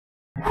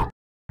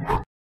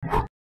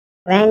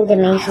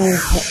Randomation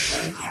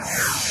pictures.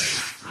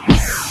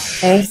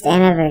 First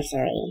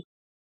anniversary.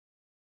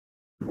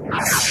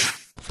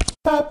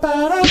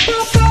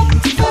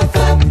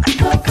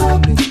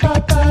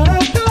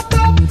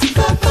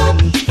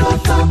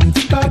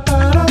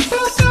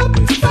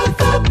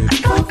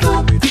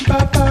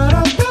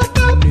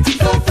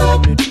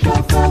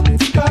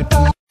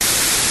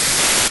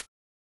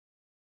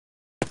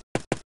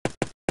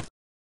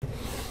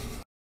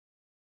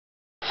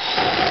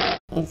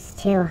 It's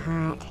too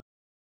hot.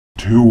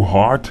 Too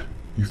hot?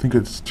 You think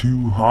it's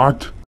too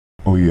hot?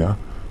 Oh yeah?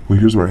 Well,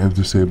 here's what I have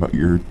to say about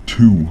your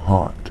too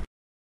hot.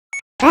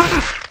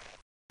 Ah!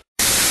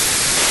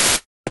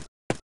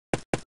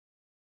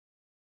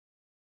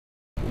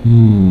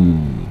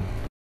 Ah!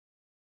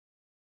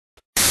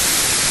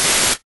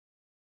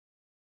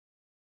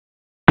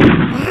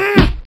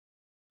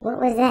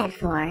 What was that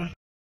for?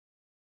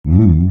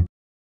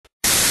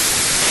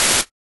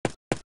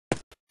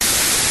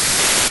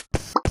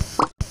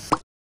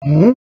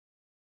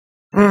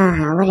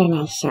 Ah, what a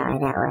nice shower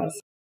that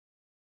was.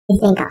 I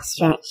think I'll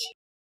stretch.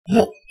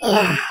 Ah!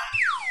 Ah!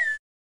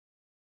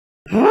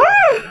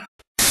 Ah!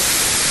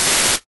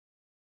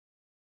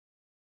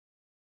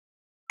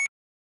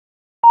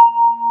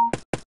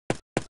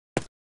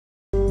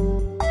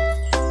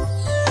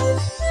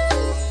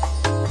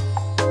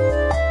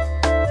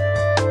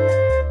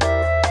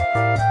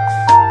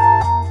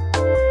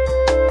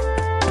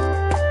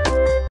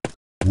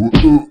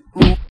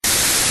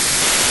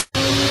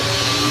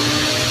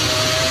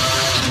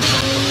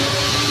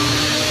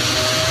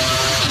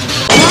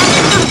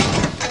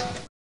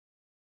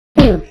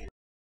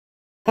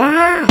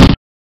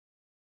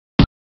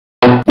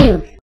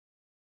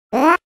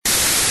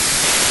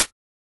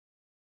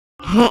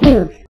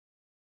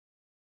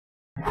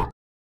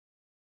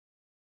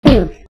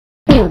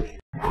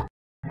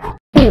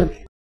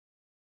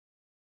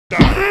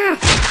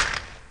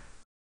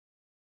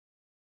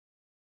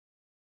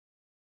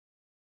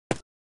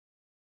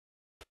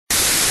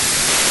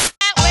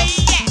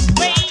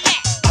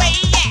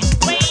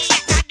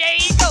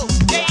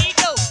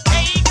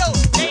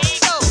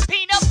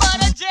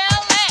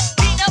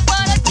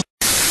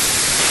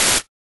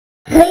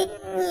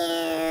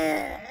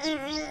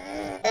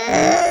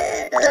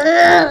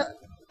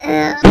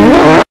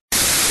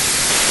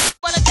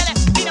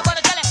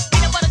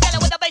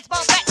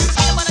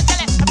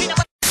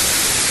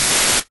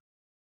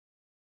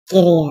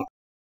 Giddy up.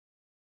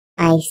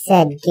 I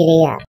said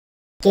giddy up.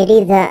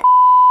 Giddy the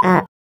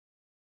up.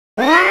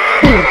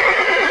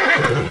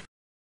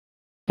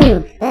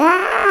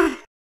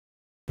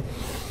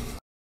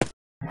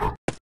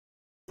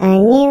 A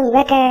new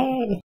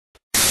record.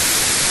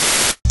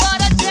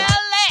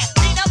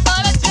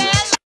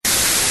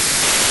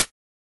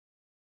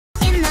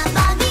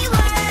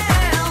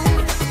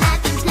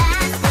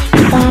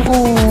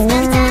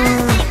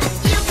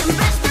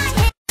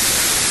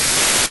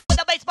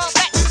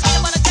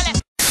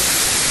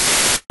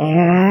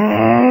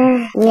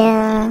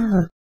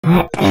 No.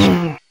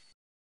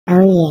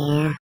 Oh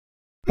yeah.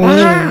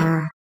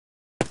 Yeah.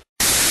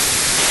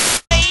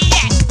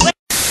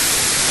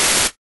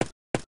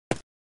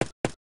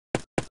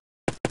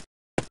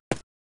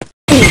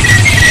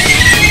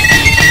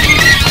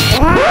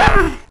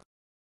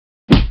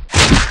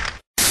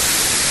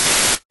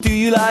 Do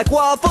you like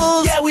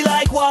waffles? Yeah, we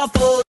like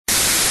waffles.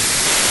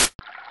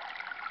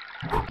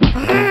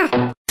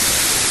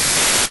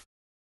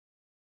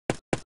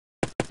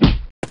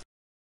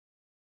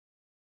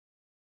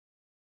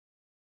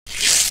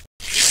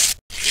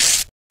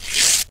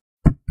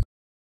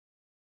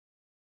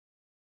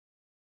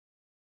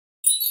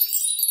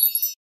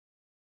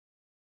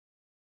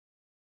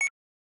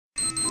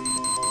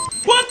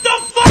 What the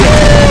fuck?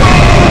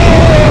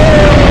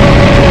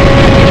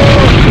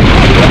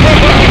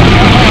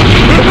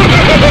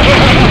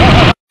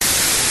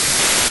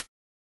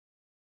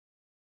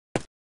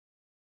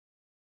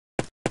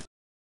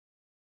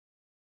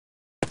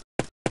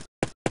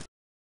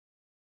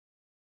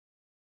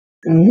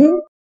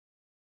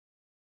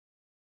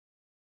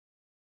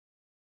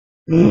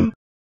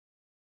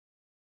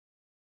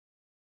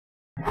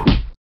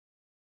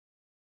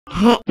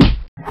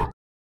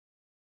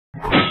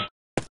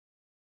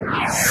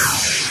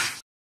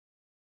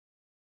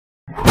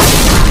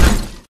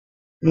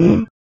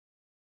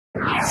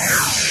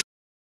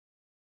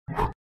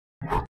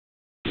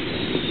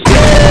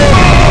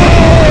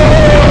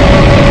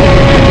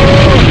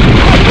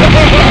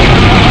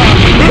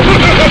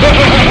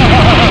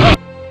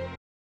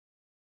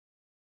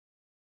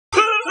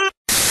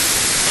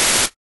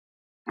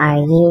 Are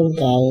you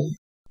gay?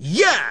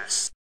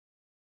 Yes!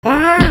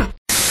 Ah!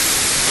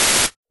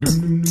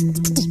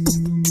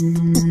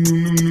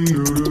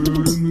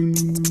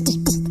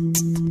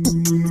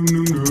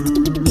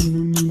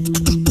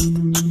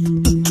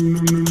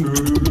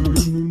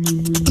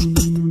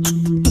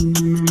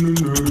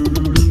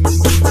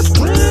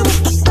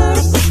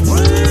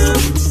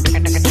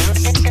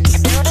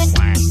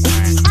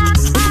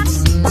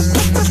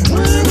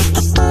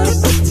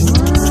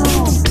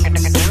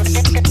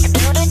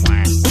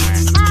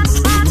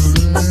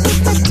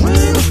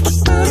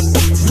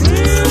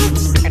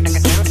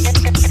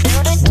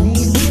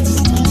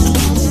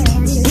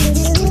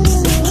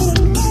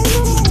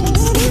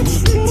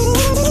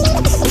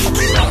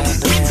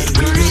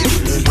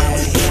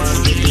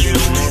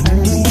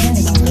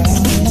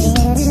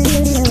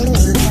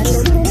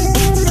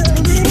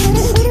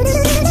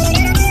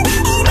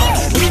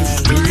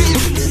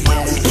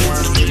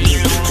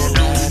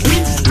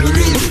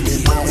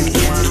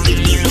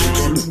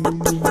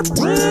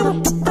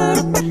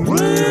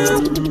 Woo!